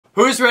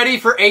Who's ready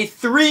for a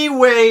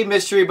three-way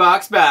mystery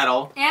box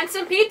battle? And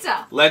some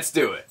pizza. Let's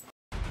do it.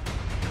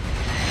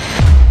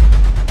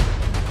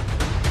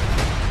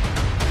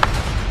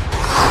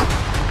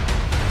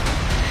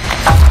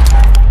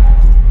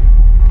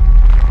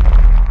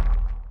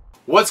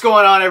 What's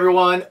going on,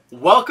 everyone?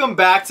 Welcome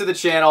back to the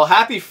channel.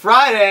 Happy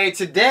Friday.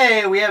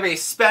 Today we have a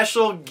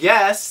special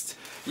guest.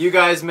 You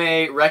guys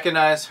may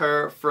recognize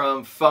her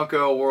from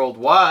Funko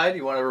Worldwide.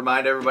 You want to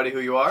remind everybody who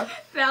you are?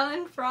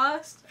 Fallon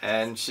Frost.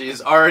 And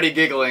she's already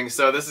giggling,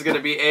 so this is going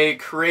to be a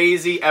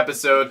crazy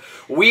episode.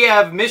 We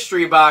have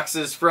mystery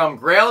boxes from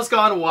Grails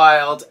Gone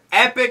Wild,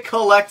 Epic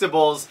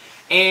Collectibles,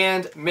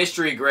 and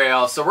Mystery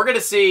Grail. So we're going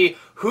to see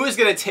who's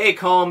going to take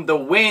home the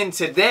win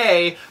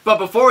today. But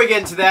before we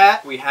get into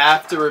that, we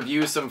have to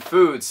review some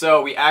food.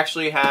 So we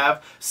actually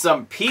have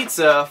some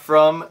pizza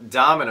from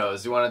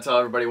Dominos. You want to tell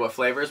everybody what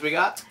flavors we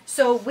got?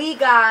 So we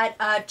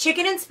got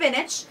chicken and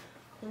spinach.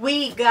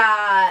 We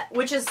got,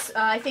 which is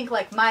I think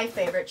like my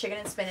favorite, chicken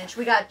and spinach.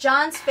 We got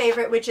John's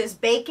favorite, which is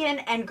bacon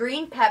and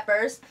green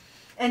peppers.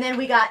 And then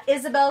we got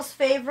Isabel's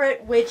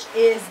favorite, which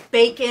is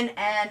bacon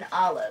and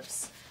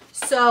olives.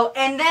 So,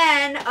 and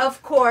then,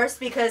 of course,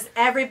 because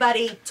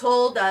everybody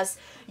told us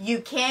you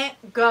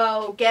can't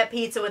go get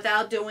pizza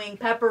without doing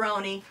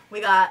pepperoni,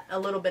 we got a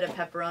little bit of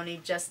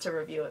pepperoni just to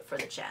review it for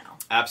the channel.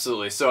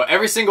 Absolutely. So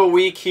every single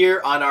week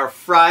here on our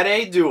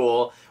Friday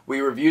Duel, we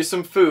review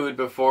some food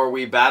before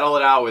we battle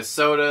it out with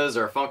sodas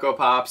or Funko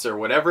Pops or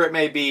whatever it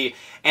may be.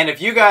 And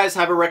if you guys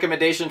have a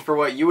recommendation for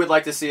what you would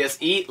like to see us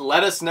eat,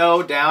 let us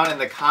know down in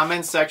the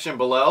comments section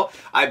below.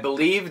 I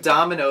believe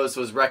Domino's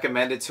was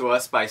recommended to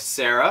us by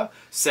Sarah.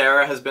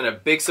 Sarah has been a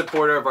big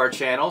supporter of our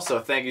channel, so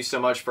thank you so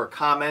much for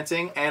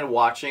commenting and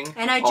watching all of our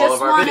videos. And I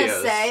just want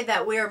to say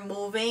that we're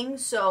moving,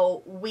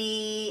 so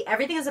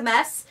everything is a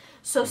mess.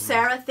 So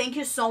Sarah, thank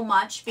you so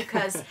much,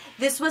 because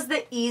this was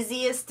the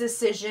easiest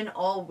decision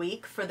all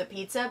week for the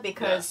pizza,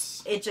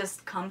 because it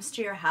just comes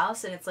to your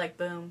house and it's like,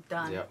 boom,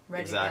 done,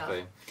 ready to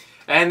go.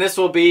 And this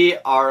will be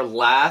our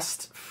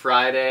last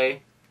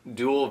Friday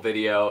Duel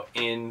video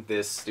in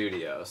this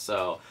studio.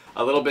 So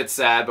a little bit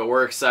sad, but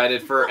we're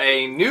excited for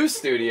a new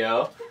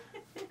studio.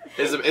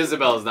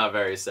 Isabel's not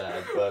very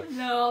sad, but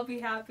no, I'll be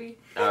happy.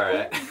 All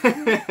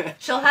right.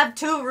 She'll have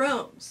 2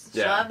 rooms.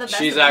 She'll have the best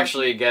she's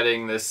actually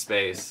getting this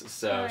space,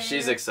 so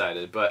she's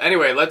excited. But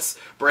anyway, let's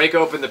break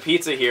open the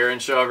pizza here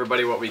and show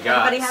everybody what we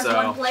got. Everybody has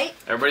one plate.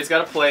 Everybody's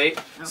got a plate.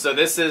 Okay. So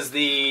this is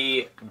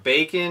the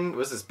bacon.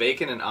 What's this?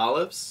 Bacon and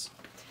olives.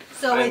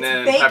 So it's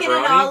bacon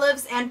and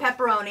olives and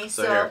pepperoni.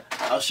 So here,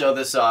 I'll show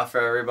this off for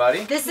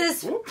everybody. This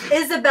is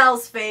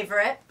Isabel's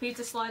favorite.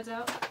 Pizza slides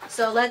out.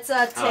 So let's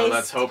taste. Oh,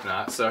 let's hope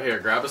not. So here,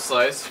 grab a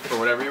slice for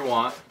whatever you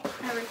want.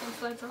 Everything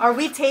slides out. Are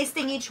we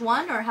tasting each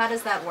one, or how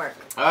does that work?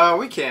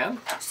 We can.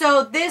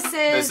 So this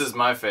is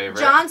my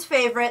favorite. John's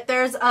favorite.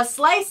 There's a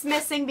slice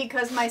missing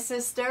because my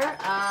sister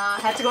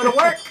had to go to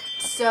work,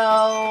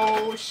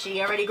 so she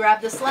already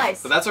grabbed the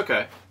slice. But that's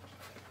okay.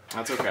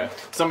 That's okay.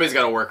 Somebody's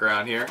got to work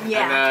around here.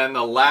 Yeah. And then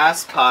the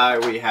last pie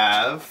we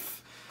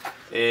have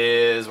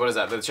is, what is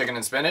that, the chicken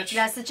and spinach?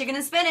 That's the chicken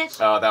and spinach.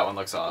 Oh, that one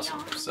looks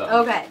awesome. So.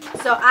 Okay,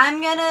 so I'm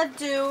going to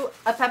do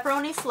a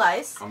pepperoni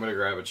slice. I'm going to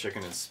grab a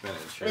chicken and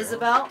spinach here.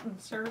 Isabel?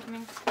 Serve me.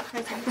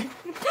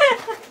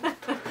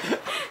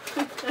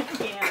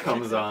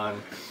 Comes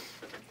on.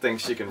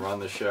 Thinks she can run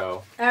the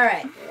show. All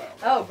right.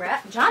 Oh,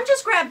 John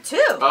just grabbed 2.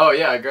 Oh,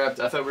 yeah, I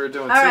thought we were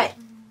doing 2. All right.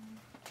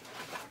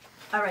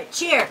 All right,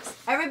 cheers.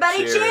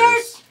 Everybody,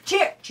 cheers.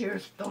 Cheers.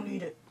 Cheers. Don't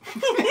eat it.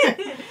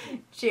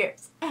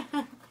 Cheers.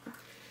 Are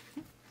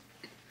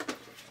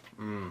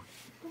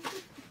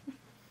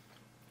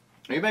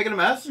you making a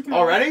mess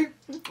already?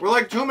 We're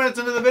like 2 minutes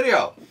into the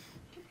video.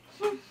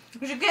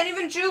 Because you can't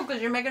even chew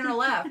because you're making her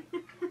laugh.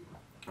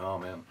 Oh,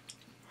 man.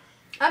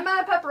 I'm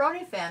not a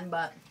pepperoni fan,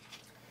 but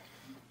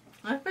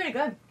that's pretty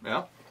good.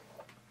 Yeah?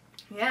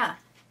 Yeah.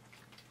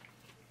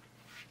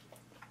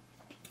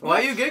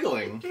 Why are you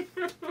giggling?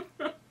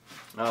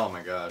 Oh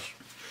my gosh.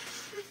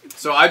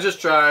 So I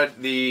just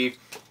tried the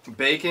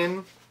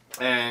bacon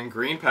and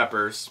green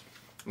peppers.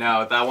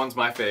 Now, that one's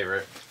my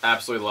favorite.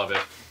 Absolutely love it.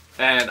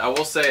 And I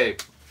will say,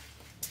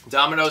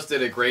 Domino's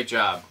did a great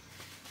job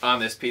on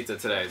this pizza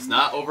today. It's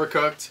not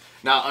overcooked,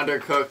 not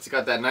undercooked. It's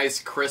got that nice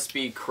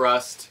crispy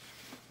crust.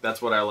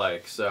 That's what I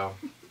like, so.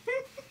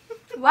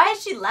 Why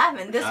is she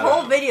laughing? This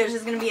whole video is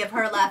just going to be of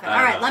her laughing.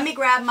 All right, let me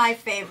grab my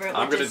favorite,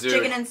 which is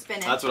chicken and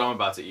spinach. That's what I'm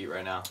about to eat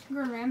right now.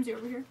 Gordon Ramsay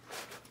over here.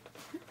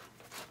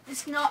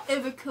 It's not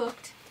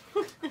overcooked.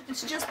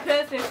 It's just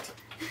perfect.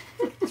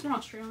 It's not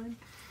Australian.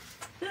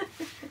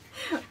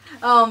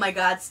 Oh my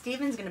God,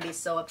 Steven's going to be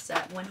so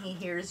upset when he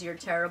hears your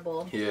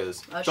terrible. He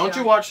is. Don't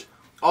you watch?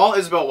 All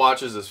Isabel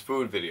watches is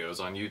food videos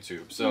on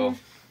YouTube, so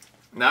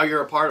now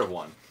you're a part of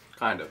one,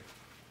 kind of.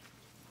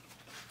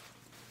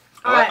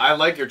 I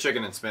like your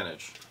chicken and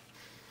spinach.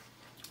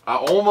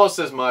 Almost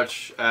as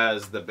much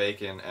as the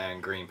bacon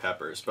and green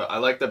peppers, but I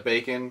like the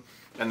bacon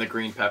and the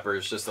green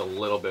peppers just a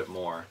little bit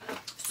more.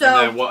 So,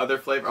 and then what other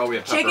flavor? Oh, we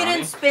have pepperoni. Chicken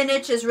and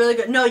spinach is really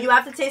good. No, you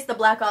have to taste the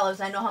black olives.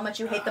 I know how much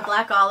you hate the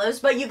black olives,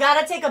 but you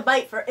gotta take a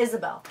bite for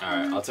Isabel. All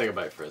right, I'll take a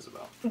bite for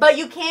Isabel. But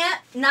you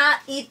can't not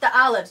eat the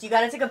olives. You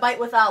gotta take a bite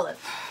with olives.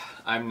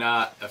 I'm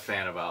not a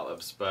fan of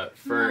olives, but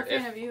for I'm not a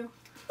fan of you.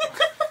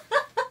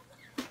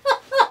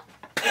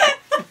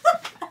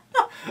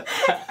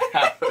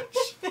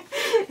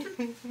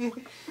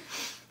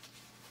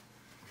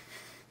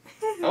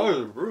 That was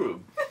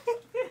rude.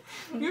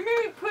 You made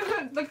me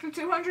put like a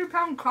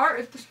 200-pound cart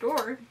at the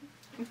store.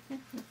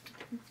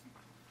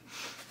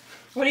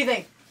 What do you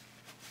think?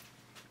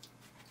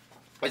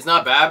 It's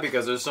not bad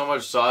because there's so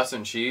much sauce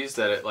and cheese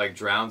that it like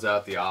drowns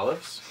out the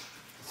olives.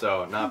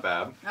 So not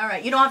bad. All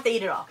right, you don't have to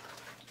eat it all.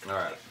 All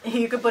right.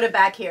 You can put it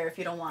back here if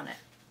you don't want it.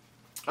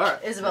 All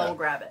right. Isabel will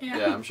grab it.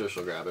 Yeah, I'm sure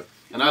she'll grab it.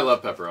 And I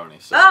love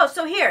pepperoni. So. Oh,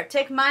 so here,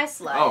 take my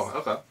slice. Oh,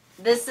 okay.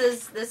 This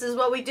is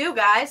what we do,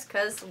 guys,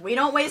 because we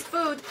don't waste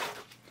food.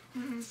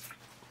 Mm-hmm.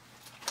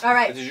 All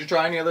right. Did you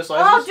try any other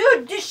slices? Oh,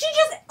 dude, did she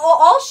just...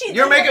 all she did...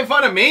 You're making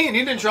fun of me and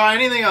you didn't try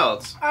anything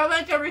else. I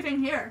like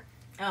everything here.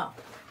 Oh.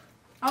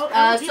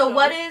 So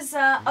what is...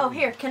 oh,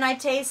 here, can I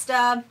taste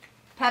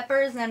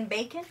peppers and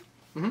bacon?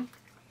 Mm-hmm.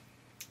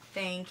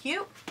 Thank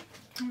you.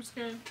 I'm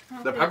scared.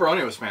 The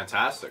pepperoni was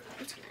fantastic.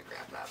 I'm just gonna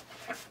grab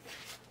that.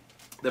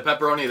 The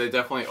pepperoni, they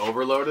definitely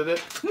overloaded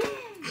it.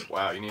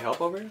 Wow, you need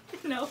help over here?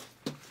 No.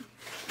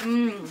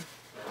 Mmm.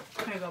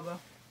 Here you go, bro.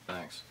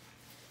 Thanks.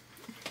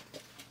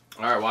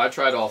 Alright, well I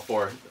tried all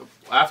four.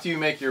 After you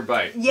make your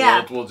bite,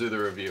 yeah. we'll do the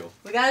review.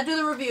 We gotta do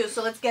the review,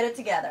 so let's get it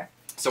together.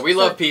 So we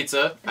love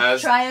pizza.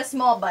 Try a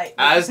small bite.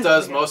 As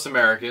does most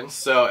Americans.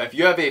 So if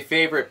you have a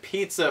favorite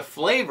pizza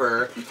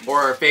flavor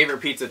or a favorite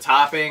pizza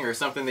topping or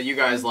something that you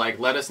guys like,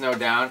 let us know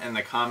down in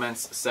the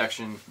comments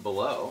section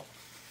below.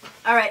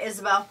 Alright,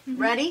 Isabel. Mm-hmm.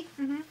 Ready?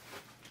 Mm-hmm.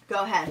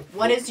 Go ahead.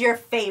 What is your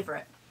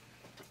favorite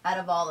out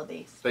of all of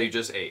these? That you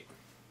just ate.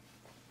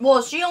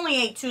 Well, she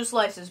only ate 2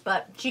 slices,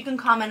 but she can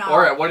comment on it.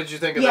 Alright, what did you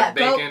think of Yeah, the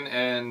bacon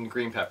and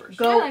green peppers?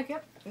 Go. I like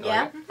it.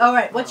 Yeah? Okay.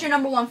 Alright, what's your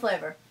number 1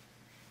 flavor?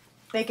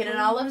 Bacon and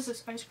What olives? is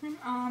this, ice cream?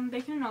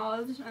 Bacon and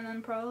olives, and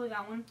then probably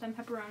that one, then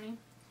pepperoni.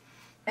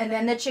 And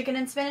then the chicken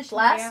and spinach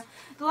last? Yeah.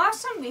 The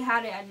last time we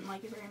had it, I didn't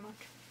like it very much.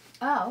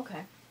 Oh,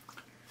 okay.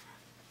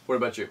 What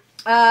about you?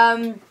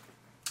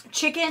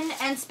 Chicken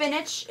and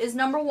spinach is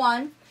number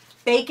 1.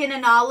 Bacon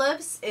and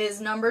olives is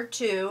number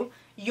 2.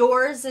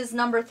 Yours is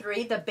number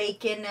 3, the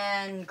bacon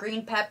and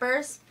green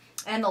peppers.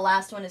 And the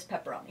last one is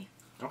pepperoni.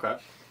 Okay.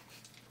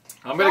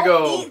 I'm going to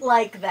go... eat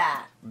like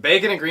that.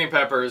 Bacon and green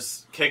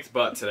peppers kicked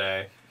butt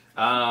today.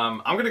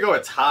 I'm going to go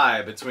a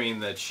tie between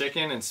the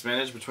chicken and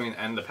spinach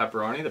and the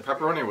pepperoni. The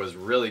pepperoni was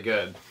really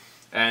good.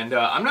 And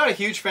I'm not a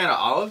huge fan of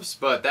olives,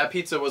 but that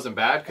pizza wasn't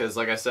bad because,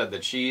 like I said, the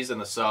cheese and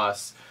the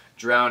sauce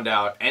drowned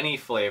out any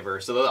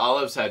flavor. So the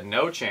olives had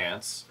no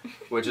chance,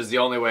 which is the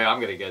only way I'm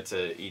going to get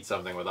to eat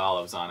something with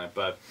olives on it.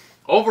 But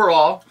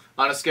overall,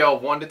 on a scale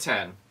of 1 to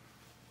 10,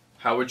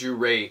 how would you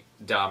rate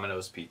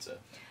Domino's pizza?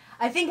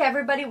 I think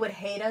everybody would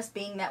hate us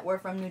being that we're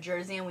from New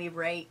Jersey and we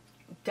rate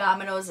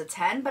Domino's a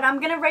 10, but I'm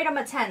going to rate them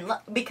a 10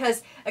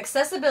 because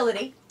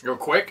accessibility. You're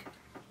quick?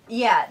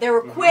 Yeah, they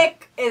were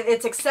quick.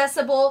 It's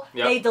accessible.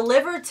 Yep. They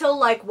deliver till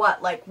like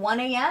 1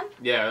 a.m.?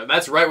 Yeah,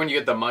 that's right when you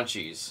get the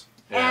munchies.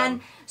 Yeah.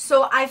 And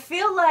so I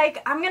feel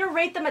like I'm going to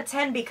rate them a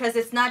 10 because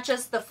it's not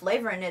just the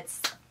flavor and it's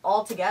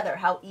all together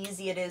how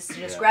easy it is to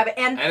just grab it.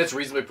 And it's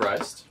reasonably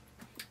priced.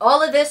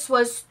 All of this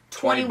was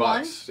 $21.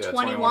 $20. Yeah,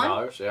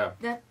 $21.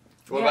 Yeah.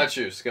 What about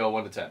you? Scale of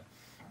 1 to 10.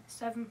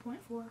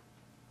 7.4.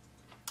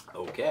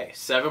 Okay,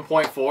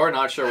 7.4.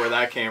 Not sure where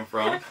that came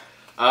from.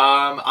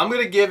 I'm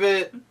gonna give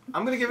it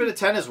a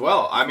 10 as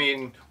well. I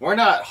mean, we're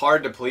not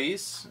hard to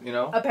please, you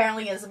know.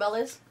 Apparently, Isabel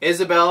is.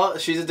 Isabel,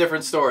 she's a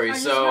different story. I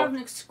just so have an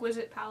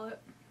exquisite palate.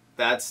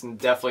 That's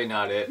definitely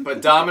not it.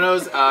 But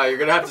Domino's, you're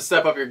gonna have to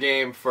step up your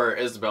game for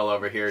Isabel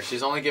over here.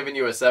 She's only giving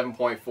you a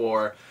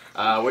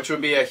 7.4, which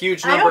would be a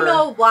huge number. I don't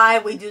know why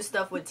we do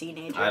stuff with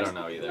teenagers. I don't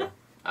know either.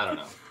 I don't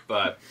know,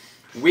 but.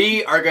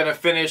 We are going to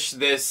finish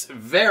this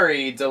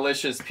very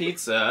delicious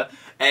pizza,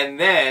 and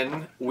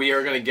then we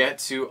are going to get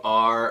to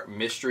our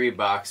mystery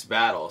box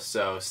battle.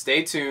 So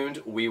stay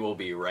tuned. We will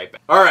be right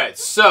back. All right,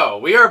 so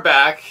we are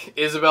back.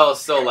 Isabel is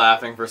still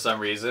laughing for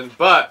some reason,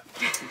 but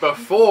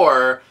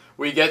before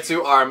we get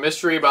to our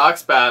mystery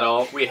box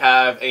battle, we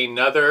have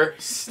another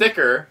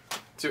sticker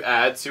to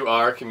add to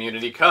our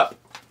community cup.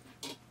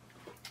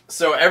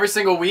 So every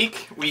single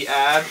week, we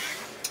add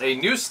a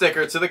new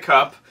sticker to the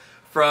cup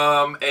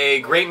from a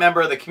great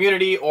member of the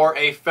community or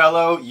a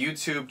fellow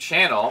YouTube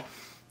channel.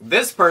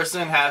 This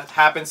person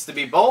happens to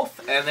be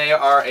both, and they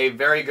are a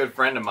very good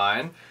friend of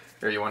mine.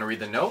 Here, you want to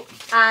read the note?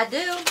 I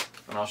do.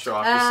 And I'll show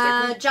off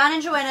the sticker. John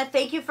and Joanna,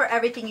 thank you for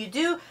everything you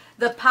do.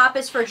 The pop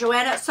is for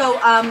Joanna. So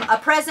a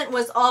present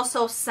was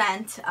also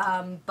sent,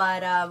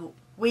 but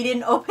We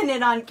didn't open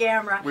it on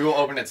camera. We will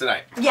open it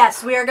tonight.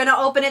 Yes, we are going to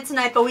open it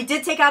tonight, but we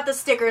did take out the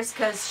stickers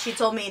because she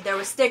told me there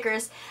were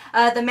stickers.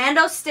 The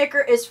Mando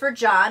sticker is for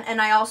John,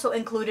 and I also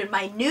included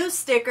my new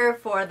sticker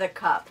for the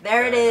cup.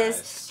 There it is,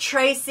 nice.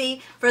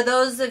 Tracy. For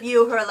those of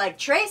you who are like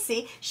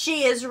Tracy,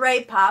 she is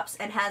Ray Pops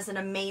and has an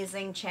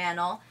amazing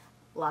channel.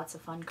 Lots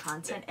of fun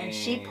content, and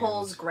she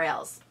pulls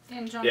grails.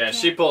 And John Yeah, can't.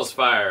 she pulls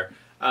fire.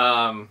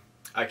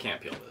 I can't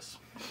peel this.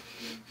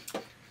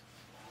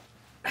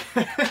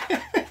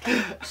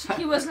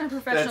 He wasn't a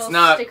professional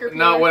That's sticker peeler.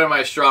 not one of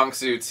my strong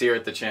suits here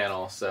at the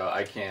channel, so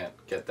I can't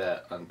get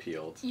that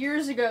unpeeled.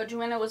 Years ago,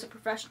 Joanna was a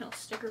professional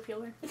sticker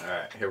peeler.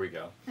 Alright, here we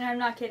go. And I'm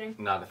not kidding.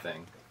 Not a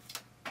thing.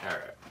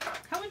 Alright,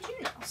 How would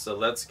you know? so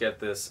let's get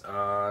this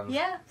on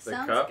Yeah, the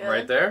sounds cup good.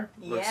 right there.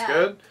 Looks Yeah.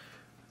 good.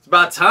 It's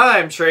about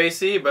time,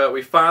 Tracy, but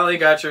we finally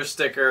got your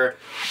sticker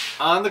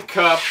on the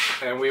cup,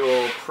 and we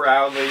will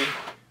proudly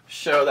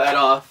show that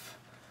off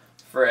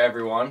for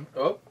everyone.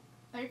 Oh,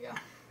 There you go.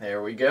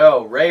 there we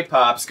go. Ray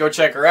Pops. Go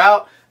check her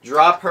out.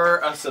 Drop her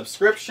a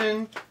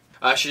subscription.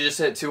 She just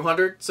hit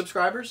 200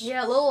 subscribers.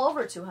 Yeah, a little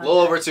over 200. A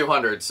little over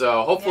 200.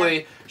 So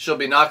hopefully she'll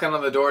be knocking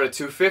on the door to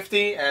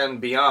 250 and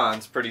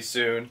beyond pretty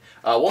soon.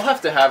 We'll have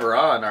to have her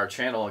on our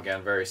channel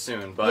again very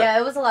soon. But yeah,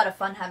 it was a lot of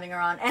fun having her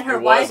on, and her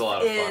It was wife a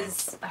lot of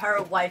is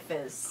her wife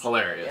is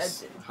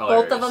hilarious.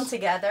 Both of them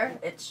together,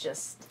 it's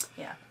just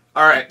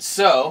All right,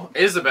 so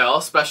Isabel,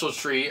 special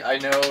treat. I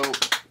know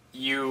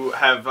you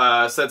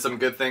have said some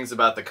good things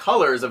about the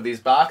colors of these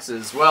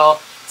boxes.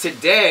 Well,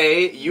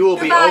 today you will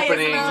Goodbye, be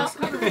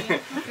opening. Okay.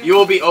 You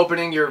will be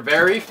opening your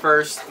very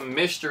first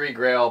Mystery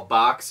Grail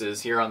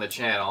boxes here on the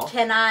channel.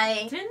 Can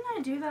I? Didn't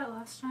I do that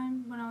last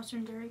time when I was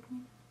doing Dairy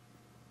Queen?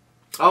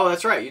 Oh,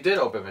 that's right. You did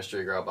open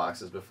Mystery Grail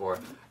boxes before.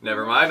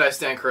 Never mind. I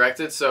stand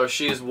corrected. So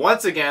she's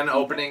once again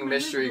opening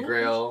Mystery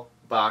Grail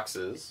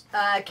boxes.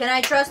 Can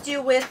I trust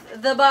you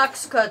with the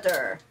box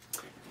cutter?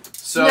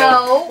 So,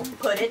 No,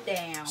 put it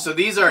down. So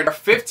these are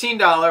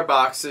 $15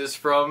 boxes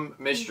from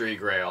Mystery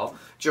Grail.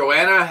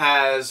 Joanna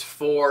has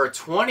 4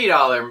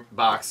 $20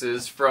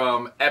 boxes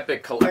from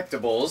Epic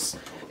Collectibles.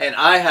 And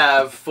I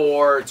have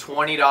 4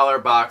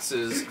 $20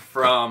 boxes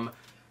from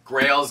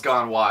Grails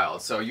Gone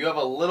Wild. So you have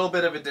a little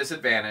bit of a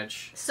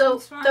disadvantage. So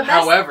It's fine. the best,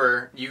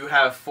 However, you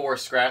have 4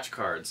 scratch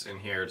cards in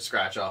here to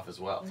scratch off as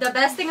well. the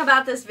best thing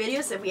about this video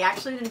is that we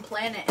actually didn't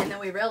plan it, and then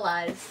we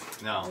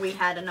realized No. we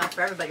had enough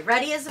for everybody.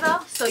 Ready,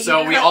 Isabel?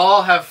 So we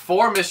all have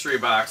 4 mystery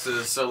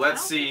boxes. So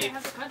let's I don't think see I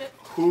have to cut it.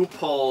 who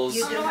pulls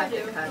You do Oh, I have to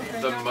do. cut it.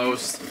 Okay. the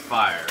most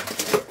fire.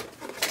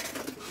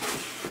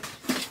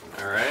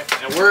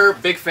 Alright, and we're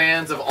big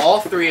fans of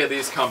all 3 of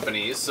these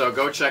companies, so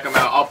go check them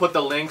out. I'll put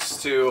the links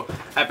to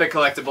Epic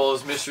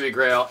Collectibles, Mystery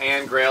Grail,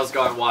 and Grails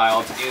Gone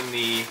Wild in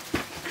the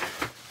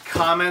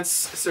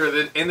comments, or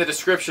in the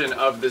description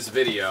of this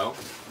video.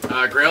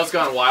 Grails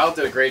Gone Wild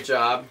did a great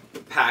job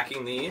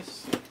packing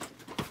these.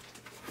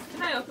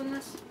 Can I open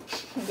this?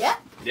 Yeah.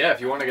 Yeah, if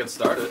you want to get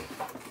started.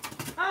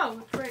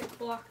 Oh, great.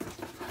 Block.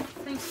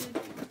 Thanks, dude.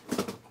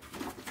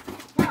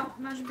 Wow,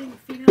 imagine being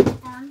feet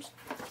up arms.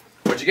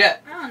 What'd you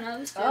get? I don't know.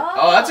 This dude.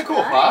 Oh, that's a cool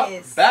nice.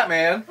 pop.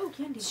 Batman. Oh,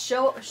 candy.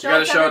 Show You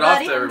gotta it show it off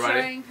to everybody. everybody.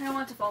 I'm trying. I don't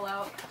want it to fall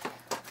out.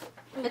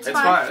 It's It's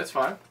fine. fine, it's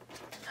fine.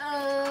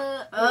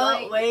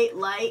 Oh, wait,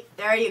 light.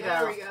 There you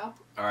There go. we go.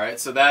 Alright,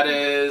 so that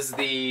is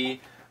the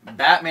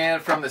Batman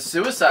from the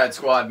Suicide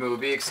Squad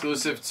movie,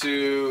 exclusive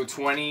to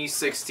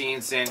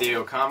 2016 San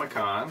Diego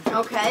Comic-Con.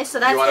 Okay, so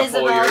You wanna that's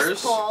pull Isabel's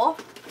yours? pull.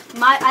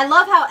 I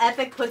love how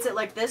Epic puts it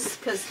like this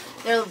because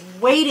they're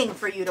waiting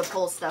for you to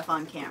pull stuff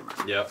on camera.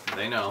 Yep,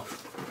 they know.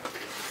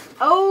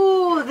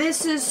 Oh,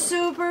 this is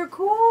super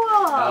cool.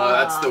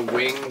 That's the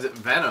winged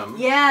Venom.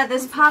 Yeah,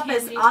 this pop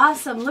is Candy.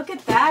 awesome. Look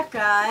at that,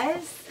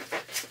 guys.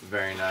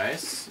 Very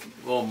nice.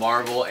 little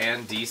Marvel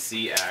and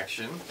DC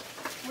action.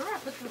 Where do I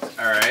put this?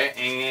 Alright,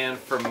 and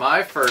for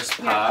my first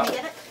Here, pop... let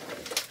me get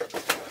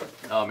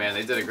it. Oh man,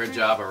 they did a good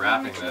job of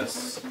wrapping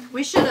this.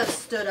 We should have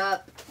stood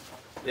up.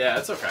 Yeah,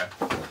 it's okay.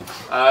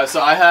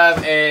 So I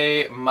have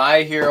a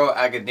My Hero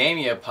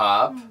Academia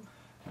pop.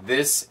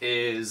 This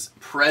is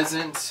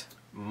Present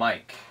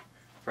Mike.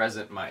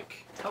 Present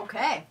Mike.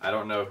 Okay. I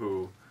don't know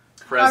who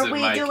Present Are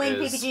we Mike doing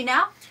is. PPG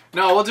now?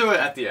 No, we'll do it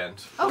at the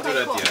end. We'll Okay, do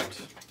it at cool. the end.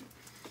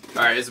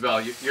 Alright,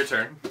 Isabel, your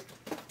turn.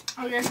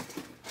 Okay.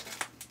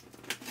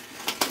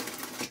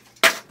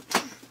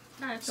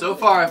 So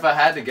far, if I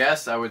had to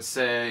guess, I would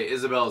say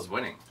Isabel is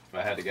winning. If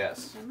I had to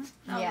guess.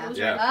 Yeah.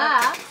 Yeah.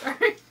 Ah,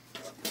 Sorry.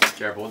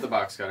 Careful with the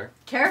box cutter.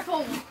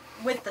 careful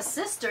with the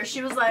sister.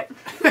 She was like,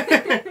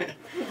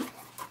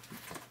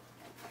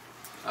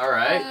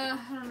 Alright. I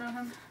don't know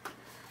him.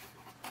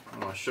 I'm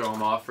going to show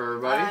them off for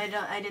everybody.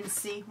 I didn't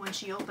see when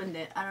she opened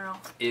it. I don't know.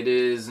 It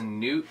is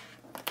Newt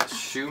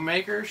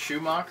Schumacher New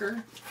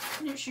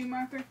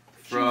Schumacher.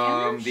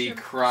 from Scamander? the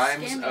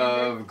Crimes Scamander.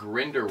 of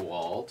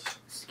Grindelwald.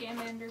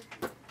 Scamander.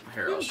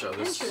 Here, I'll show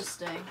this.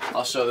 Interesting.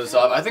 I'll show this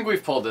off. I think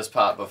we've pulled this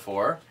pop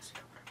before.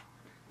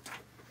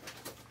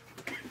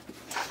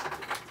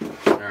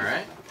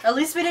 Alright. At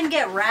least we didn't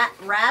get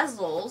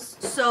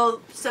Razzles. So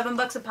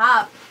 $7 a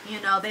pop. You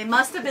know, they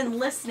must have been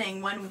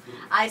listening when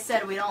I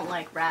said we don't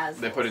like Razzles.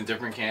 They put in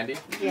different candy?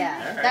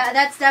 Yeah, Right.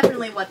 that's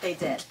definitely what they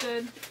did.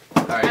 Good.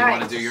 Alright, you All right.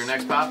 want to do your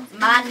next pop?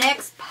 My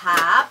next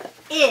pop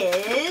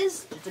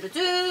is...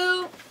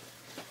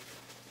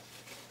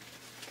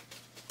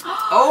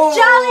 Oh!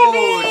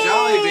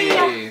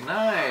 Jollibee! Jollibee!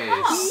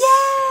 Nice!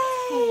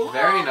 Yay!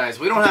 Very nice.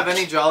 We don't have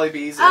any Jollibees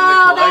in the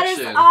Oh, that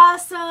collection. is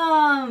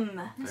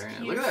awesome! Very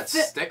nice. Look at that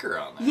sticker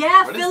on there.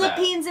 Yeah, What is that?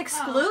 Philippines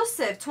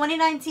exclusive.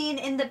 2019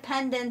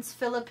 Independence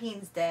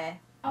Philippines Day.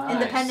 Nice.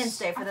 Independence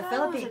Day for I the thought it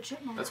was a Philippines.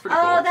 chipmunk. That's pretty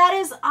cool. Oh, that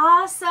is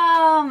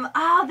awesome!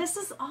 Oh, this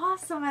is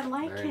awesome. I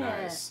like Very it.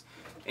 nice.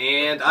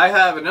 And I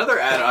have another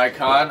ad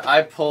icon.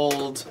 I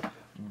pulled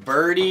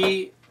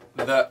Birdie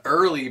the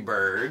Early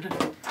Bird.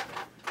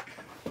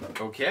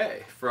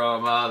 Okay,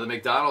 from the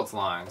McDonald's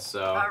line.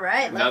 So All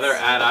right, another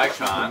ad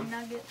icon.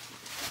 Nugget.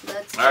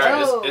 Let's All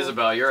right, go.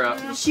 Isabel, you're up.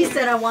 She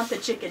said I want the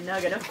chicken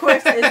nugget. Of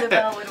course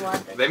Isabel would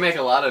want the They make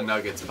a lot of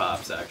Nuggets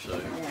pops,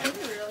 actually. Yeah. Is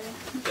it really?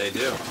 They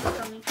do.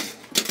 Tell me.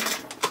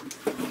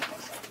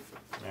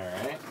 All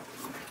right.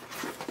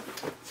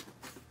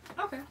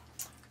 Okay.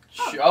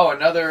 Oh,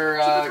 another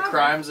Chupacabra.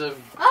 Crimes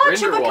of Oh,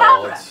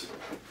 Grindelwald. Chupacabra.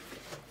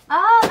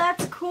 Oh,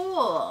 that's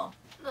cool.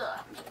 Ugh.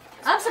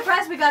 I'm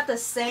surprised we got the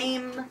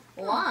same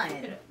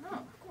line. Oh,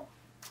 cool.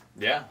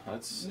 Yeah,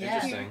 that's Yeah.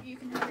 interesting. You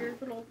can have your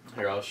little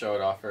Here, I'll show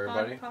it off for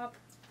everybody. pop.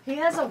 He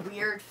has a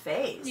weird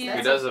face. Yeah.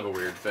 He That's does have a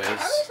weird I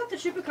always face. thought the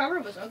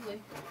Chupacabra was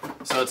ugly.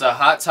 So it's a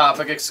Hot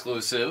Topic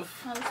exclusive.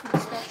 Oh, this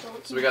one's special.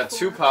 It's So we got cool.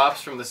 2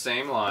 pops from the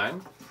same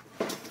line.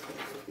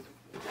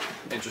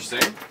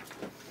 Interesting.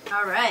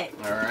 All right.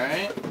 All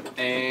right,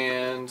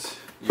 and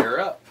you're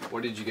up.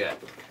 What did you get?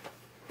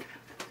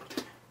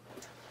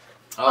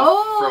 From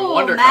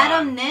WonderCon.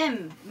 Madam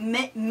Nim.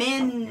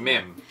 Min.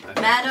 Mim. I think.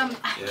 Madam.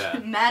 Yeah.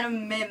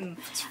 Madam Mim.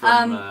 It's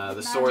from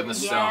the Sword and the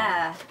Stone.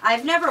 Yeah.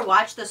 I've never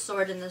watched The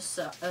Sword in the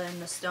Stone,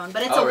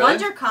 but it's Oh, a really?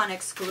 WonderCon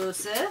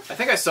exclusive. I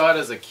think I saw it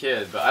as a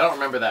kid, but I don't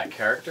remember that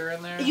character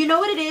in there. You know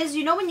what it is?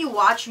 You know when you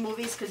watch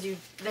movies because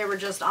they were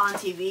just on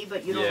TV,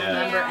 but you don't Yeah.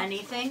 remember Yeah.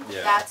 anything?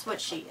 Yeah. That's what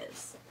she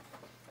is.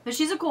 But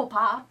she's a cool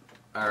pop.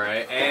 All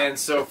right, and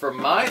so for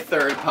my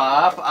third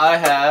pop, I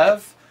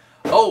have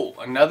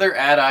another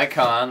ad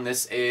icon.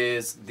 This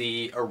is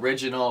the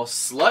original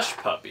Slush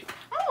Puppy.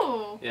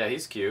 Oh. Yeah,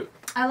 he's cute.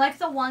 I like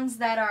the ones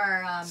that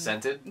are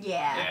Scented.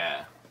 Yeah.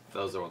 Yeah,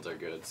 those ones are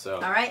good. So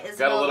All right, got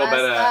Isabel, a little bit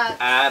of last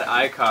up. ad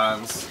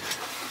icons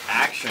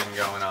action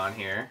going on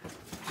here.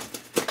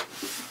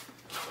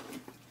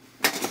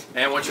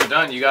 And once you're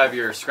done, you got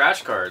your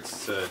scratch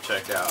cards to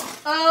check out.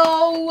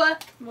 Oh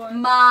What?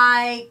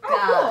 my Oh,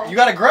 god. cool. You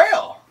got a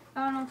Grail.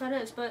 I don't know what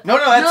that is, but No,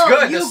 that's No,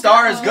 good. you The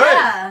star got- is good.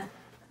 Yeah.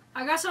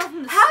 I got some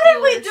from the How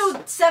did we Steelers.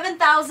 do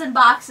 7,000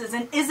 boxes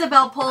and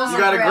Isabel pulls You a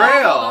got a Grail?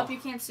 Grail. Hold up, you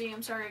can't see.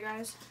 I'm sorry,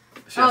 guys.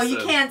 It's Oh, just you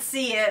can't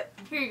see it.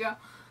 Here you go.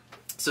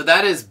 So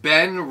that is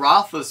Ben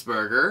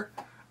Roethlisberger.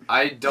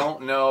 I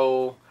don't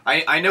know.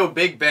 I know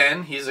Big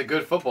Ben. He's a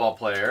good football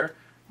player.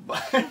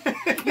 But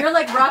You're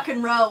like rock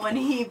and roll when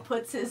he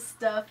puts his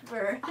stuff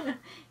for.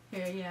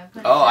 Here, yeah. put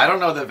it oh, I down.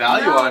 don't know the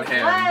value No on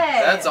him.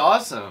 way. That's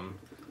awesome.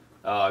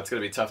 Oh, it's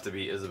gonna be tough to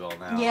beat Isabel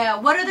now. Yeah,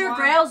 what are their Wow.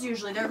 Grails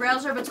usually? Their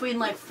Grails are between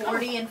like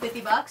 40 and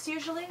 $50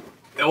 usually?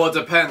 Well, it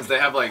depends. They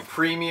have like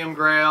premium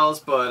Grails,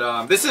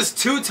 but this is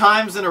 2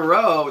 times in a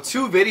row,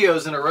 2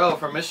 videos in a row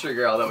from Mystery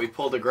Grail that we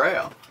pulled a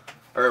Grail.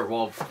 Or,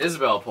 well,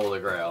 Isabel pulled a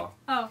Grail.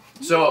 Oh.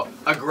 So,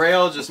 a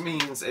Grail just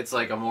means it's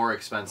like a more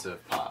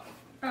expensive pop.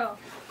 Oh.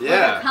 Where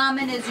Yeah. the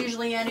common is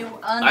usually under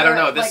I don't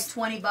know, like this-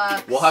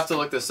 $20. We'll have to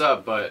look this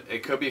up, but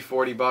it could be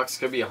 $40,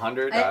 could be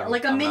 $100.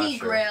 Like a I'm mini not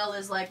sure. Grail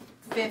is like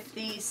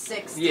 50,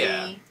 60.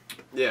 Yeah.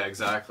 Yeah,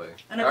 exactly.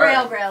 And a All Grail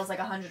right. Grail is like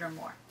 100 or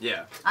more,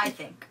 Yeah, I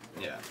think.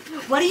 yeah.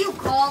 What do you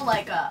call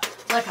like a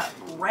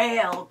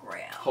Grail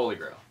Grail? Holy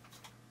Grail.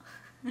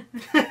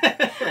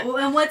 Well,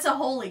 and what's a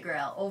Holy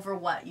Grail? Over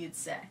what you'd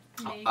say?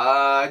 Me.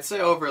 I'd say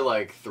over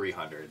like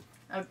 300.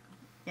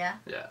 Yeah?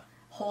 Yeah,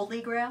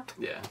 Holy Grail?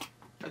 yeah.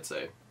 I'd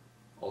say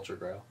Ultra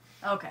Grail.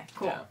 Okay,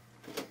 cool. Yeah.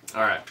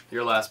 All right,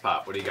 your last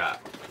pop. What do you got?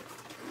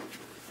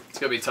 It's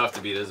gonna be tough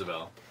to beat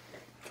Isabel.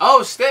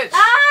 Oh, Stitch!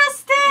 Ah,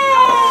 Stitch!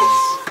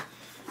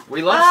 Nice.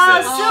 We love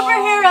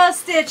Ah,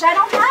 Stitch. superhero Stitch. I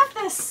don't have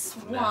this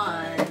one.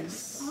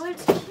 Nice. Oh,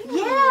 it's cute.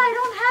 Yeah, I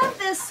don't have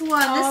this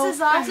one. Oh, This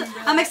is awesome.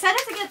 thank I'm God. excited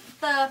to get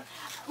the,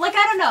 like,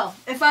 I don't know.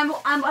 If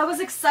I was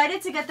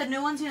excited to get the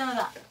new ones, you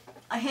know,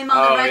 him on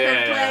Oh, the record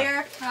yeah, yeah.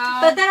 player. Oh.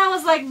 But then I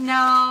was like,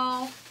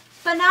 no.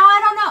 But now I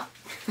don't know.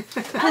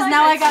 Because I like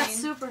now I that got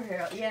scene.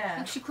 superhero. Yeah.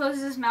 Like she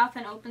closes his mouth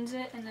and opens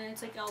it, and then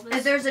it's like Elvis.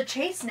 And there's a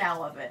chase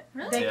now of it.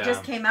 Really? They Yeah.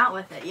 just came out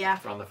with it. Yeah.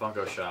 From the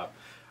Funko shop.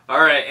 All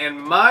right, and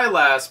my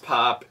last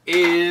pop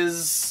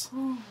is...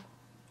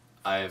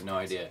 I have no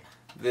idea.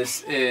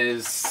 This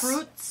is...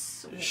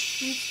 Fruits.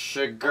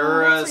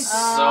 Shigura Oh, that's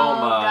Oh Soma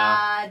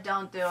God!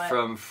 Don't do it.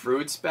 from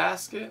Fruits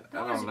Basket? I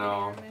That was don't a good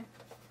know. anime.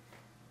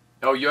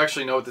 Oh, you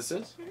actually know what this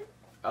is? Mhm.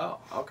 Oh,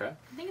 okay.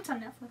 I think it's on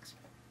Netflix.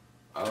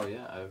 Oh,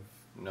 yeah, I have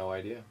no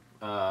idea.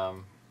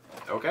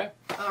 Okay.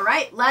 All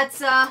right,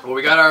 let's. Well,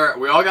 we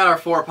all got our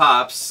 4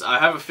 pops. I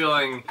have a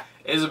feeling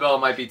Isabel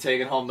might be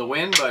taking home the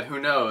win, but who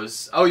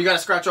knows? Oh, you got to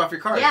scratch off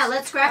your cards. Yeah,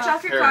 let's scratch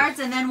off your Here. cards,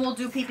 and then we'll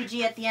do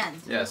PPG at the end.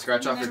 Yeah,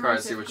 scratch off your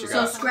cards, see what you So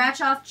got.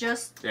 scratch off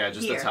just. Yeah,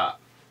 just here. the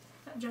top.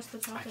 Just the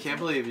top. I can't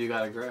believe you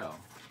got a Grail.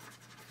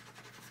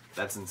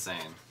 That's insane.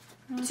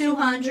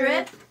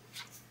 200.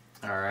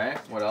 All right,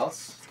 what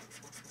else?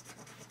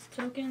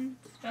 Tokens.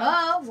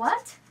 Oh,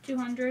 what?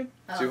 200.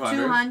 Oh,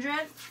 200. 200.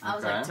 I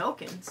was Okay. like,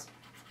 tokens.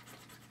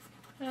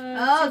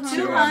 Uh,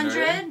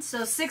 200.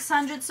 So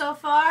 600 so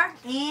far.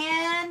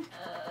 And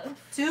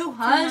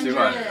 200.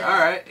 200. All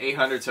right,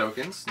 800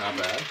 tokens. Not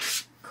bad.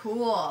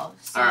 Cool.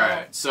 So, All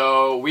right,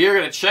 so we are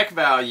going to check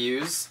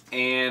values,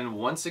 and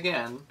once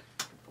again,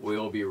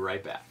 we'll be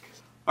right back.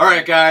 All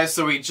right, guys,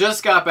 so we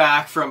just got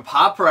back from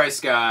Pop Price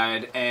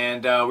Guide,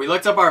 and we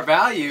looked up our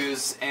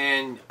values,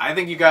 and I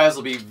think you guys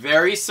will be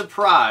very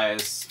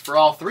surprised, for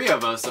all 3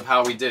 of us, of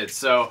how we did.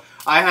 So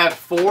I had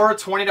 4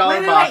 $20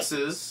 Wait.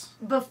 boxes.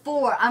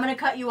 Before, I'm going to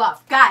cut you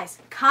off. Guys,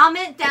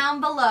 comment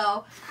down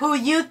below who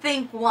you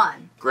think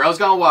won. Grails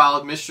Gone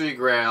Wild, Mystery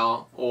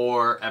Grail,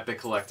 or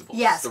Epic Collectibles.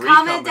 Yes, 3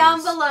 comment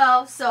down companies.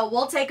 below. So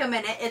we'll take a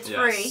minute. It's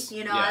Yes, free.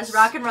 You know, yes. as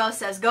Rock and Rose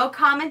says, go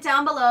comment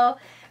down below.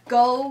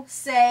 Go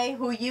say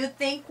who you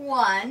think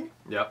won.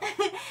 Yep.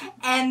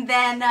 And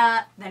then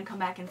come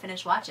back and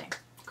finish watching.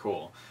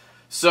 Cool.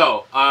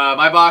 So,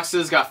 my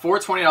boxes got 4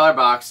 $20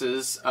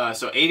 boxes,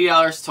 so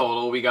 $80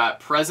 total. We got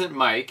Present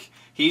Mike.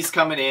 He's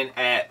coming in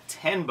at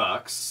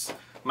 $10.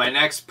 My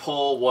next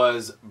pull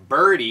was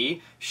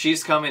Birdie.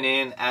 She's coming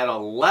in at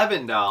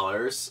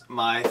 $11.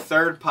 My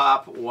third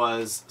pop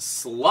was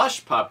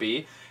Slush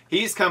Puppy.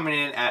 He's coming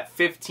in at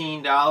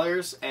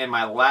 $15. And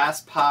my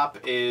last pop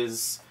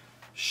is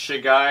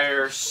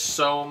Shigair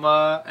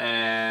Soma,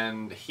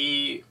 and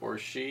he or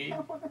she, I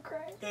want to cry.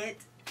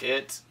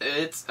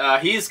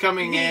 he's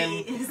coming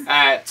in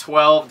at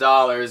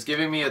 $12,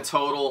 giving me a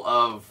total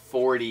of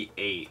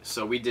 48.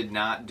 So we did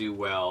not do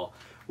well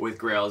with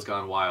Grails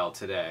Gone Wild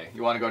today.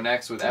 You want to go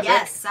next with Epic?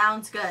 Yes,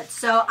 sounds good.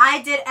 So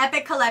I did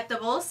Epic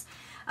Collectibles.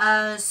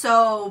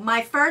 So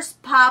my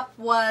first pop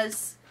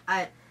was...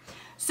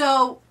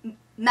 so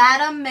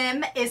Madam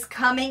Mim is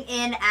coming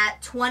in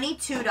at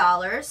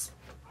 $22.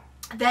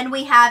 Then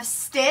we have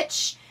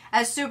Stitch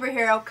as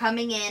superhero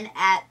coming in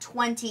at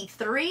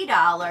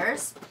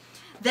 $23.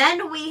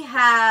 Then we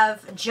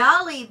have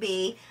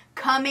Jollibee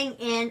coming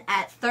in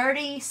at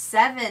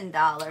 $37.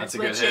 That's a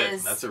good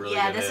hit. That's a really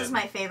good this hit. is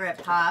my favorite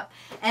pop.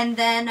 And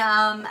then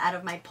out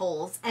of my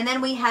pulls. And then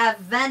we have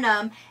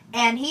Venom,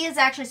 and he is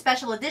actually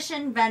special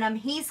edition Venom.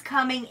 He's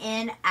coming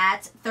in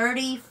at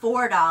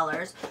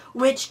 $34,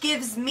 which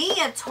gives me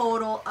a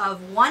total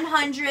of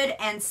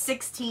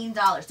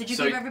 $116. Did you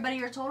give everybody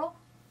your total?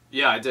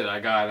 Yeah, I did. I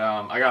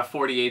got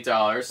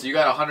 $48. So you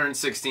got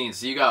 116.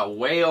 So you got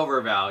way over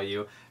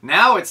value.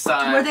 Now it's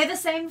time. Were they the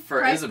same for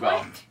price Isabel?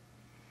 point?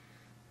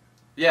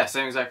 Yeah,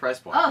 same exact price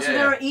point. Oh, yeah, so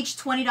they were each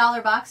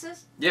 $20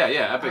 boxes? Yeah,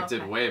 Epic Okay.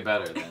 did way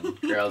better than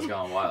Grails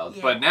Gone Wild.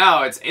 Yeah. But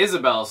now it's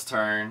Isabel's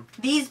turn.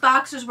 These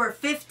boxes were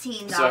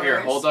 $15. So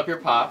here, hold up your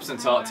pops and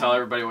tell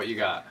everybody what you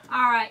got.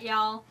 Alright,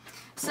 y'all.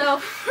 So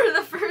for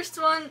the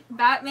first one,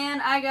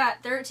 Batman, I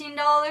got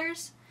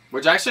 $13.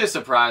 Which actually is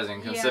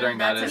surprising, considering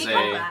that that's is a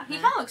cool a Batman. He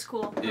kind of looks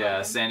cool.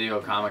 San Diego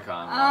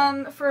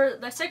Comic-Con. For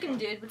the second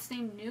dude, what's his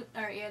name? Newt.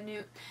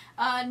 Newt.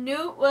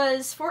 Newt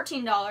was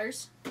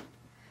 $14.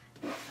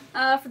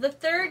 For the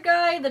third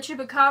guy, the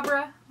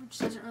Chupacabra, which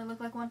doesn't really look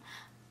like one,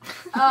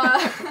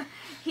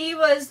 he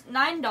was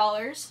 $9.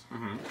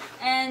 Mm-hmm.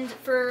 And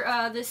for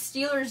the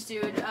Steelers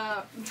dude,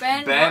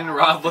 Ben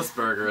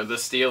Roethlisberger, the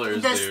Steelers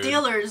dude. The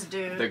Steelers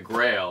dude. The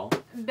Grail.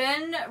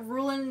 Ben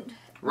Ruland.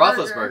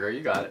 Roethlisberger,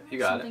 you got it. You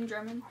got Something it.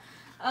 German.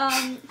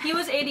 He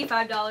was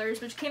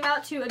 $85, which came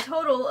out to a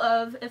total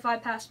of, if I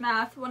passed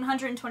math,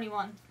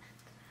 121.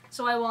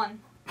 So I won.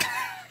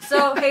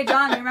 So, hey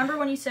John, remember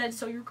when you said,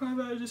 so you're kind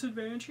of at a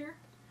disadvantage here?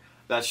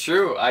 That's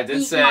true. I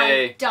did Eat say.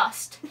 my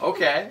dust.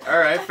 Okay, all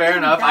right, fair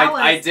enough. That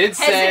I was did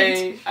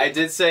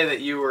say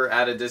that you were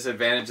at a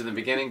disadvantage in the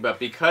beginning, but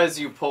because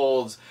you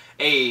pulled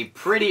a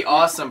pretty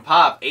awesome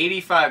pop,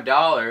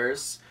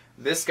 $85.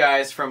 This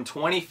guy's from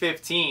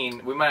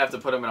 2015. We might have to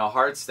put him in a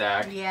hard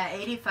stack. Yeah,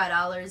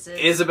 $85 is...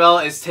 Isabel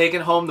is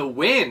taking home the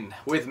win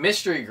with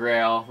Mystery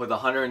Grail with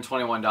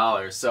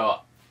 $121. So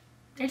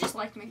They just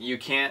liked me. you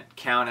can't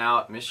count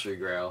out Mystery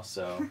Grail.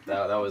 So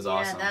that was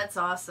awesome. Yeah, that's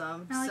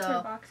awesome. I like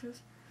your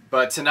boxes.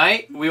 But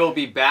tonight, we will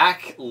be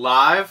back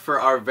live for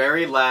our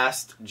very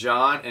last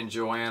John and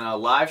Joanna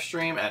live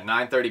stream at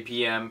 9:30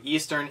 p.m.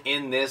 Eastern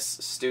in this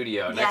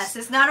studio. Yes,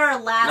 it's not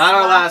our last Not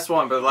one. our last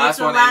one, but the last It's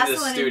the one last in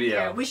this one in studio.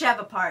 here. We should have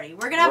a party.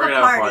 We're going to have We're a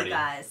gonna have a party, party.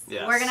 guys.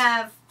 Yes. We're going to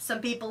have some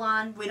people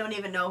on. We don't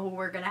even know who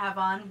we're going to have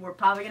on. We're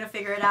probably going to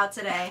figure it out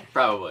today.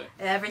 Probably.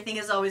 Everything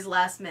is always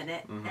last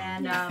minute. Mm-hmm.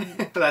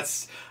 And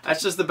that's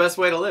just the best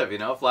way to live, you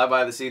know? Fly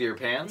by the seat of your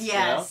pants. Yes,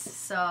 you know?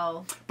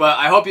 so... But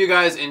I hope you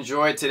guys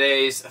enjoyed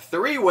today's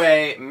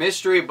 3-way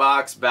mystery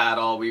box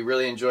battle. We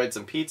really enjoyed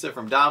some pizza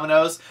from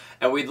Domino's.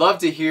 And we'd love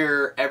to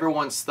hear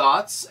everyone's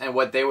thoughts and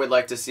what they would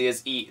like to see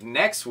us eat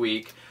next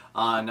week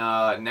on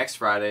next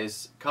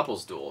Friday's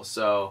Couples Duel.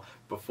 So...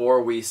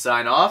 before we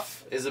sign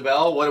off,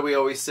 Isabel, what do we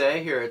always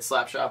say here at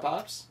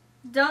Slapshotpops?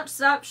 Don't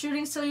stop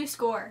shooting till you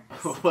score.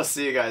 We'll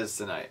see you guys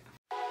tonight.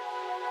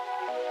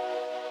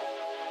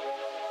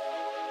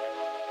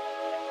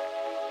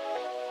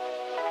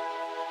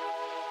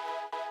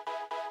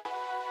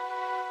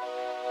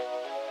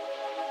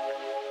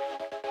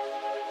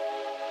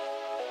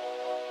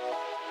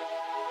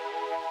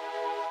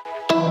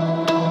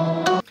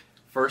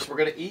 First we're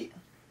going to eat,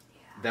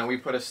 then we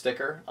put a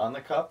sticker on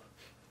the cup,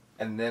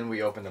 and then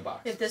we open the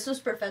box. If this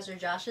was Professor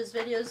Josh's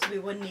videos, we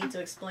wouldn't need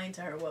to explain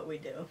to her what we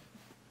do.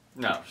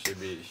 No, she'd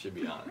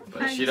be on it.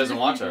 But she doesn't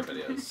watch our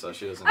videos, so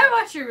she doesn't know. I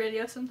watch your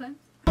videos sometimes.